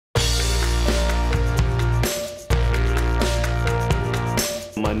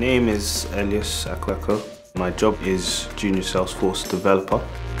My name is Elias. My job is Junior Salesforce Developer.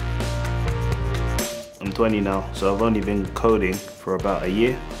 I'm 20 now, so I've only been coding for about a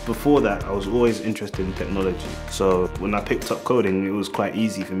year. Before that, I was always interested in technology. So when I picked up coding, it was quite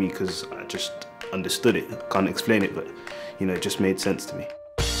easy for me because I just understood it. I can't explain it, but it just made sense to me.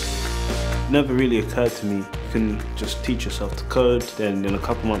 It never really occurred to me, you can just teach yourself to code, then in a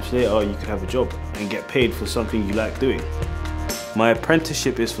couple months later, you could have a job and get paid for something you like doing. My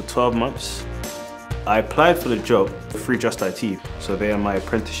apprenticeship is for 12 months. I applied for the job through Just IT, so they are my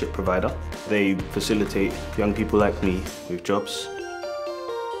apprenticeship provider. They facilitate young people like me with jobs.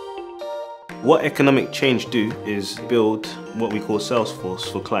 What economic change do is build what we call Salesforce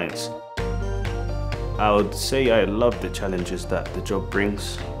for clients. I would say I love the challenges that the job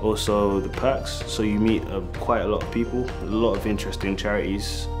brings, also the perks. So you meet quite a lot of people, a lot of interesting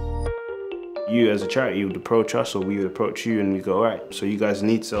charities. You as a charity would approach us, or we would approach you, and we go, all right, so you guys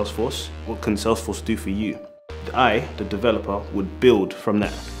need Salesforce. What can Salesforce do for you? I, the developer, would build from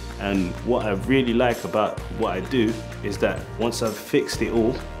that. And what I really like about what I do is that once I've fixed it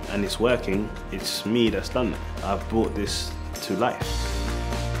all and it's working, it's me that's done it. I've brought this to life.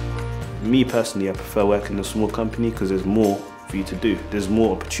 Me personally, I prefer working in a small company because there's more for you to do. There's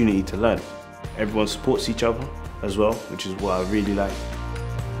more opportunity to learn. Everyone supports each other as well, which is what I really like.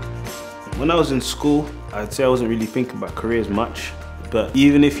 When I was in school, I'd say I wasn't really thinking about careers much, but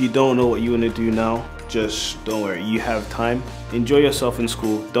even if you don't know what you want to do now, just don't worry, you have time. Enjoy yourself in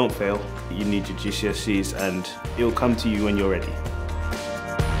school, don't fail. You need your GCSEs and it'll come to you when you're ready.